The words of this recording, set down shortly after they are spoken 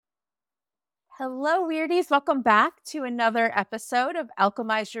Hello, Weirdies. Welcome back to another episode of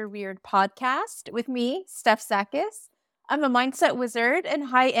Alchemize Your Weird podcast with me, Steph Sakis. I'm a mindset wizard and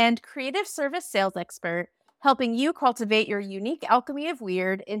high-end creative service sales expert, helping you cultivate your unique alchemy of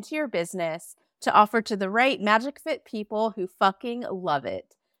weird into your business to offer to the right magic fit people who fucking love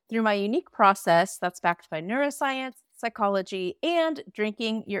it. Through my unique process that's backed by neuroscience, psychology, and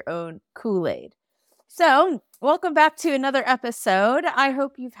drinking your own Kool-Aid. So, welcome back to another episode. I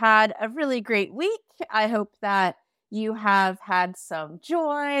hope you've had a really great week. I hope that you have had some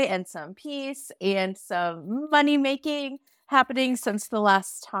joy and some peace and some money making happening since the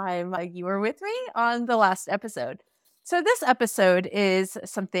last time you were with me on the last episode. So, this episode is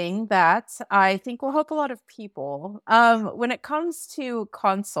something that I think will help a lot of people. When it comes to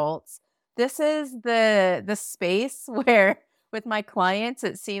consults, this is the space where with my clients,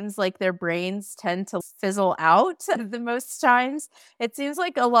 it seems like their brains tend to fizzle out the most times. It seems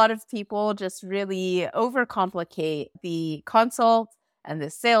like a lot of people just really overcomplicate the consult and the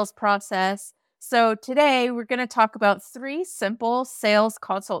sales process. So today we're going to talk about 3 simple sales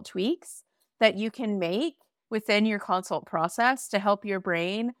consult tweaks that you can make within your consult process to help your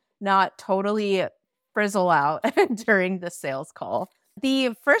brain not totally frizzle out during the sales call.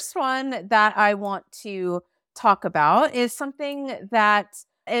 The first one that I want to talk about is something that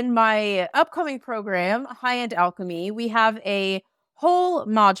in my upcoming program, High End Alchemy, we have a whole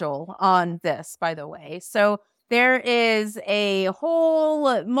module on this, by the way. So there is a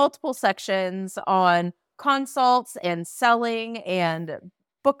whole multiple sections on consults and selling and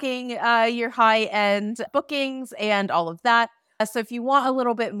booking your high end bookings and all of that. So if you want a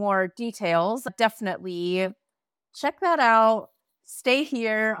little bit more details, definitely check that out. Stay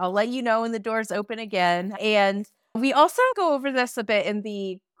here. I'll let you know when the doors open again. And we also go over this a bit in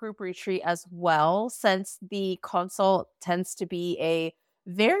the group retreat as well, since the consult tends to be a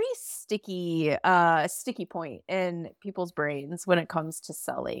very sticky point in people's brains when it comes to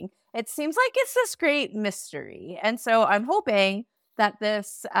selling. It seems like it's this great mystery. And so I'm hoping that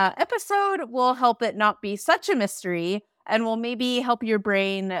this episode will help it not be such a mystery and will maybe help your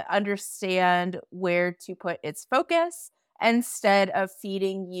brain understand where to put its focus instead of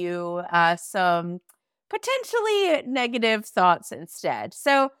feeding you some potentially negative thoughts instead.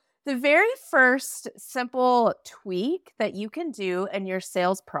 So the very first simple tweak that you can do in your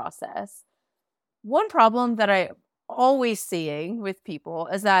sales process, one problem that I'm always seeing with people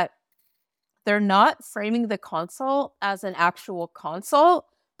is that they're not framing the consult as an actual consult,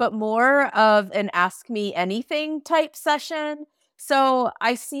 but more of an ask me anything type session. So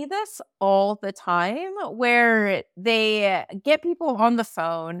I see this all the time where they get people on the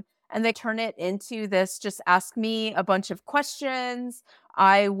phone and they turn it into this just ask me a bunch of questions.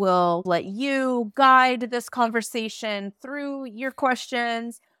 I will let you guide this conversation through your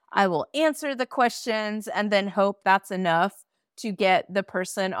questions. I will answer the questions and then hope that's enough to get the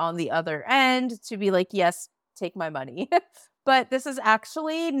person on the other end to be like, yes, take my money. But this is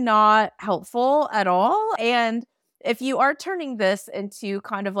actually not helpful at all. And if you are turning this into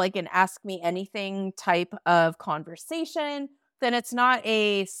kind of like an ask me anything type of conversation, then it's not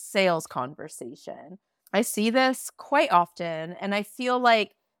a sales conversation. I see this quite often, and I feel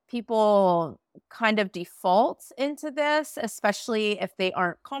like people kind of default into this, especially if they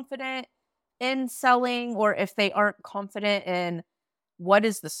aren't confident in selling or if they aren't confident in what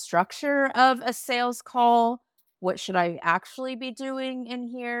is the structure of a sales call, what should I actually be doing in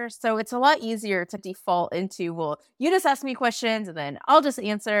here. So it's a lot easier to default into, well, you just ask me questions and then I'll just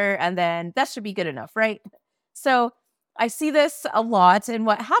answer and then that should be good enough, right? So I see this a lot, and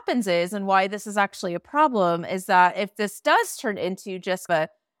what happens is, and why this is actually a problem, is that if this does turn into just a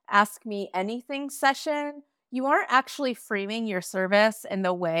ask me anything session, you aren't actually framing your service in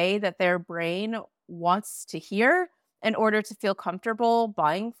the way that their brain wants to hear in order to feel comfortable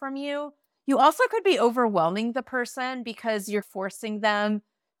buying from you. You also could be overwhelming the person because you're forcing them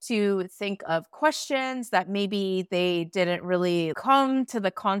to think of questions that maybe they didn't really come to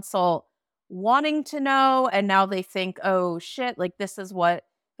the consult wanting to know. And now they think, oh shit, like this is what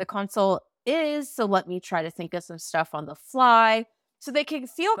the consult is. So let me try to think of some stuff on the fly. So they can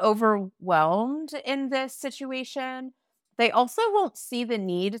feel overwhelmed in this situation. They also won't see the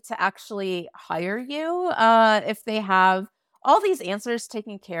need to actually hire you if they have all these answers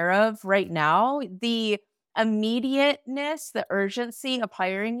taken care of right now. The immediateness, the urgency of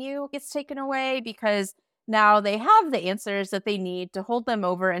hiring you gets taken away because now they have the answers that they need to hold them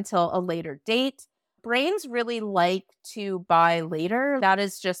over until a later date. Brains really like to buy later. That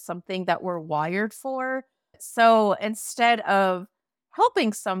is just something that we're wired for. So instead of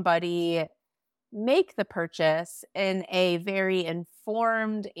helping somebody make the purchase in a very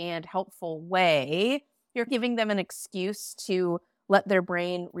informed and helpful way, you're giving them an excuse to let their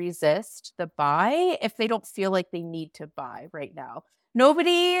brain resist the buy if they don't feel like they need to buy right now.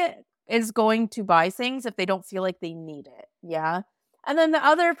 Nobody is going to buy things if they don't feel like they need it. Yeah. And then the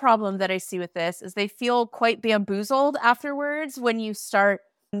other problem that I see with this is they feel quite bamboozled afterwards when you start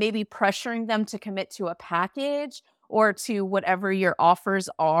maybe pressuring them to commit to a package or to whatever your offers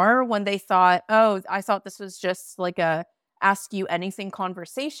are when they thought, oh, I thought this was just like a ask you anything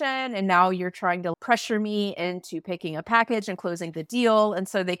conversation. And now you're trying to pressure me into picking a package and closing the deal. And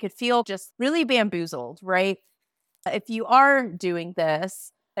so they could feel just really bamboozled, right? If you are doing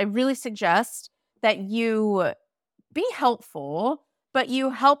this, I really suggest that you be helpful, but you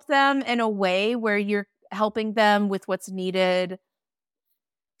help them in a way where you're helping them with what's needed.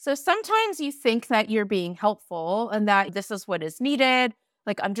 So sometimes you think that you're being helpful and that this is what is needed.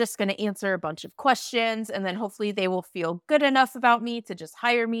 Like, I'm just going to answer a bunch of questions and then hopefully they will feel good enough about me to just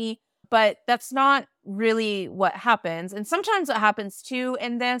hire me. But that's not really what happens. And sometimes what happens too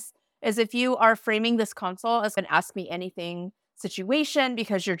in this is if you are framing this consult as an ask me anything situation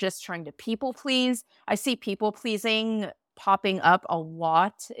because you're just trying to people please. I see people pleasing popping up a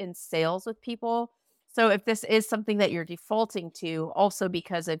lot in sales with people. So if this is something that you're defaulting to also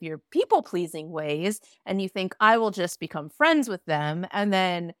because of your people pleasing ways and you think I will just become friends with them and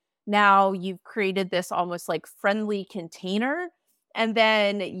then now you've created this almost like friendly container and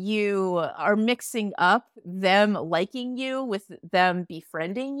then you are mixing up them liking you with them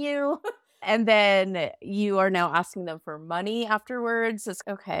befriending you. And then you are now asking them for money afterwards. It's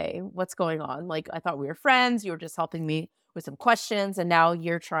okay, what's going on? Like, I thought we were friends. You were just helping me with some questions. And now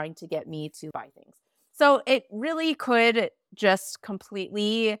you're trying to get me to buy things. So it really could just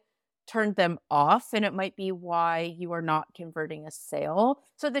completely turn them off. And it might be why you are not converting a sale.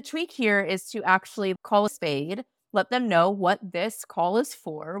 So the tweak here is to actually call a spade. Let them know what this call is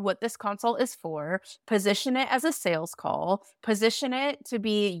for, what this consult is for, position it as a sales call, position it to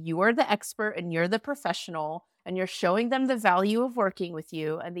be you're the expert and you're the professional, and you're showing them the value of working with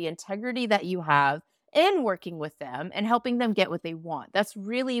you and the integrity that you have in working with them and helping them get what they want. That's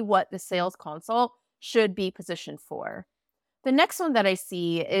really what the sales consult should be positioned for. The next one that I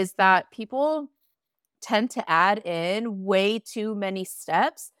see is that people tend to add in way too many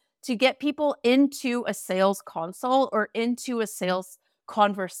steps to get people into a sales consult or into a sales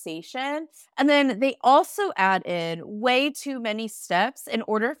conversation. And then they also add in way too many steps in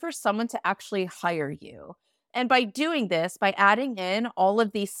order for someone to actually hire you. And by doing this, by adding in all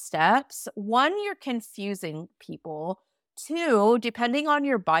of these steps, one, you're confusing people. Two, depending on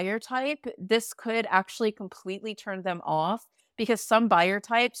your buyer type, this could actually completely turn them off because some buyer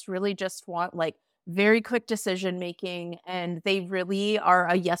types really just want like very quick decision making and they really are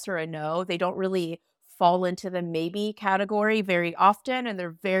a yes or a no. They don't really fall into the maybe category very often and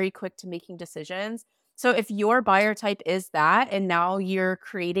they're very quick to making decisions. So if your buyer type is that and now you're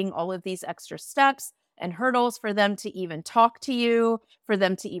creating all of these extra steps and hurdles for them to even talk to you, for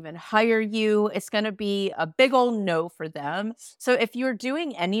them to even hire you, it's going to be a big old no for them. So if you're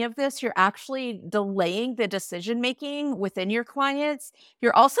doing any of this, you're actually delaying the decision making within your clients.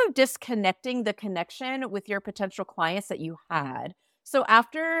 You're also disconnecting the connection with your potential clients that you had. So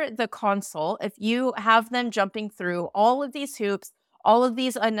after the consult, if you have them jumping through all of these hoops, all of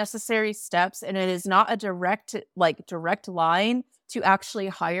these unnecessary steps, and it is not a direct line to actually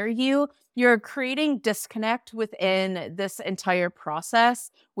hire you, you're creating disconnect within this entire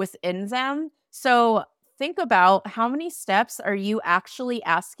process within them. So think about how many steps are you actually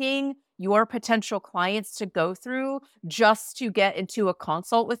asking your potential clients to go through just to get into a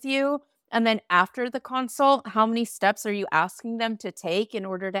consult with you? And then after the consult, how many steps are you asking them to take in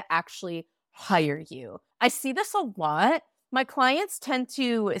order to actually hire you? I see this a lot. My clients tend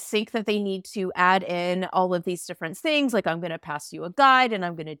to think that they need to add in all of these different things. Like, I'm going to pass you a guide and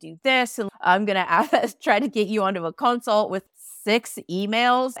I'm going to do this. And I'm going to try to get you onto a consult with 6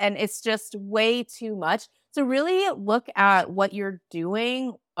 emails. And it's just way too much. So really look at what you're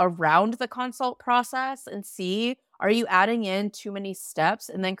doing around the consult process and see, are you adding in too many steps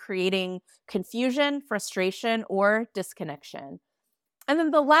and then creating confusion, frustration, or disconnection? And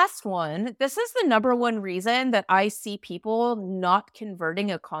then the last one, this is the number one reason that I see people not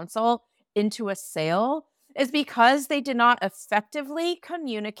converting a consult into a sale is because they did not effectively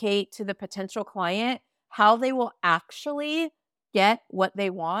communicate to the potential client how they will actually get what they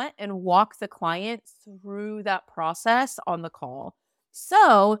want and walk the client through that process on the call.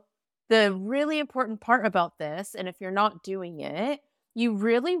 So the really important part about this, and if you're not doing it, you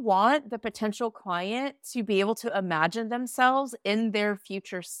really want the potential client to be able to imagine themselves in their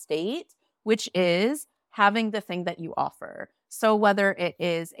future state which is having the thing that you offer. So whether it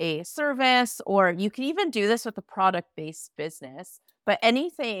is a service, or you can even do this with a product-based business, but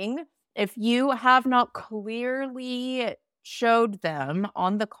anything, if you have not clearly showed them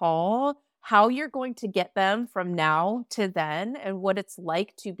on the call how you're going to get them from now to then and what it's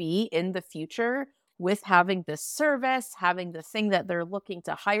like to be in the future with having this service, having the thing that they're looking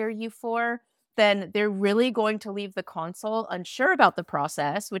to hire you for, then they're really going to leave the consult unsure about the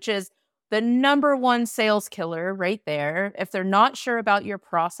process, which is the number one sales killer right there. If they're not sure about your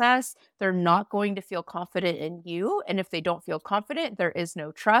process, they're not going to feel confident in you. And if they don't feel confident, there is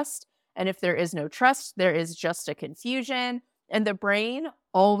no trust. And if there is no trust, there is just a confusion. And the brain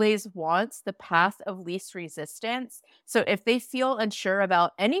always wants the path of least resistance. So if they feel unsure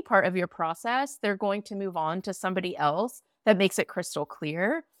about any part of your process, they're going to move on to somebody else that makes it crystal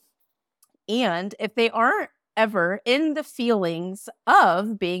clear. And if they aren't ever in the feelings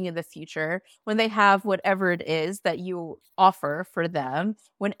of being in the future, when they have whatever it is that you offer for them,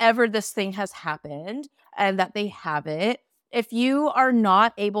 whenever this thing has happened and that they have it, if you are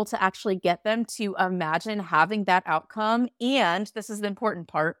not able to actually get them to imagine having that outcome, and this is the important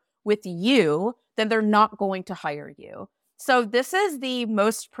part, with you, then they're not going to hire you. So this is the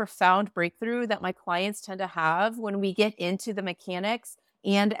most profound breakthrough that my clients tend to have when we get into the mechanics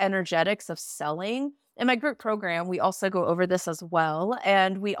and energetics of selling. In my group program, we also go over this as well.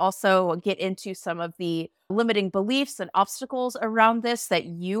 And we also get into some of the limiting beliefs and obstacles around this that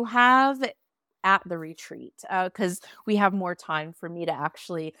you have at the retreat, because we have more time for me to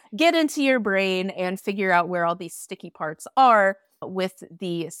actually get into your brain and figure out where all these sticky parts are with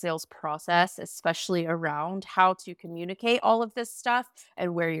the sales process, especially around how to communicate all of this stuff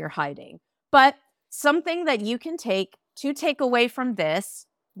and where you're hiding. But something that you can take away from this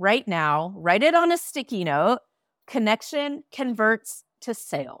right now, write it on a sticky note: connection converts to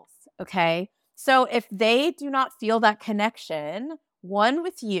sales. Okay. So if they do not feel that connection, one,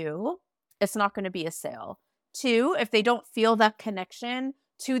 with you, it's not going to be a sale. Two, if they don't feel that connection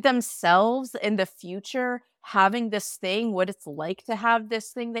to themselves in the future, having this thing, what it's like to have this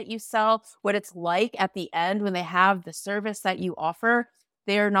thing that you sell, what it's like at the end when they have the service that you offer,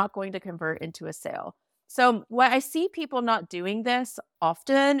 they are not going to convert into a sale. So why I see people not doing this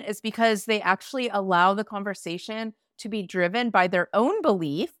often is because they actually allow the conversation to be driven by their own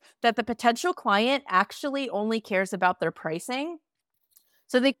belief that the potential client actually only cares about their pricing.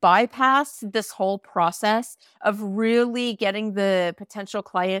 So they bypass this whole process of really getting the potential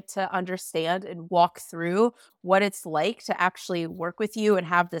client to understand and walk through what it's like to actually work with you and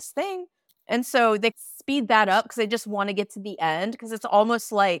have this thing. And so they speed that up because they just want to get to the end, because it's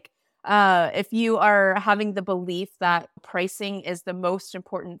almost like if you are having the belief that pricing is the most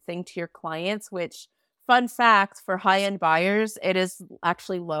important thing to your clients, which, fun fact, for high-end buyers, it is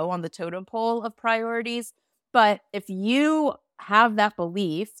actually low on the totem pole of priorities. But if you have that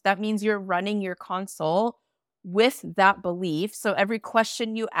belief, that means you're running your consult with that belief. So every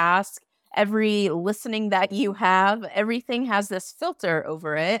question you ask, every listening that you have, everything has this filter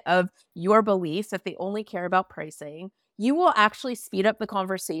over it of your belief that they only care about pricing. You will actually speed up the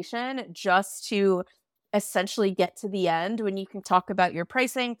conversation just to essentially get to the end when you can talk about your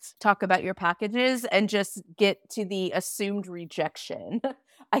pricing, talk about your packages, and just get to the assumed rejection.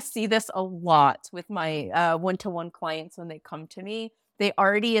 I see this a lot with my one-to-one clients when they come to me. They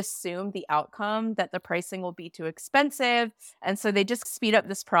already assume the outcome, that the pricing will be too expensive. And so they just speed up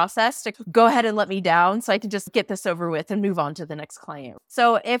this process to go ahead and let me down so I can just get this over with and move on to the next client.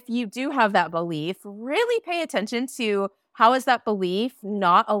 So if you do have that belief, really pay attention to how is that belief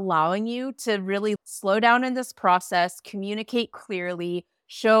not allowing you to really slow down in this process, communicate clearly,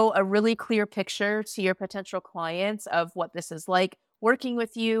 show a really clear picture to your potential clients of what this is like working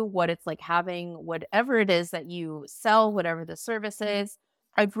with you, what it's like having whatever it is that you sell, whatever the service is.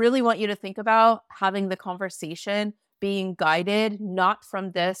 I really want you to think about having the conversation being guided, not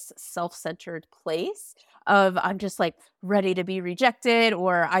from this self-centered place of I'm just like ready to be rejected,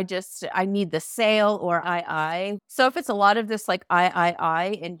 or I need the sale, or I. So if it's a lot of this like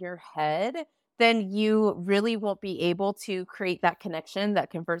I in your head, then you really won't be able to create that connection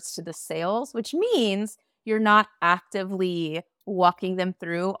that converts to the sales, which means you're not actively walking them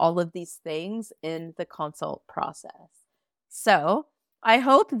through all of these things in the consult process. So I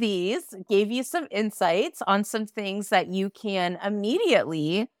hope these gave you some insights on some things that you can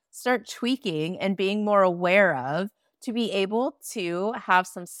immediately start tweaking and being more aware of to be able to have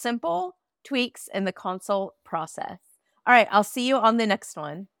some simple tweaks in the consult process. All right, I'll see you on the next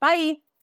one. Bye.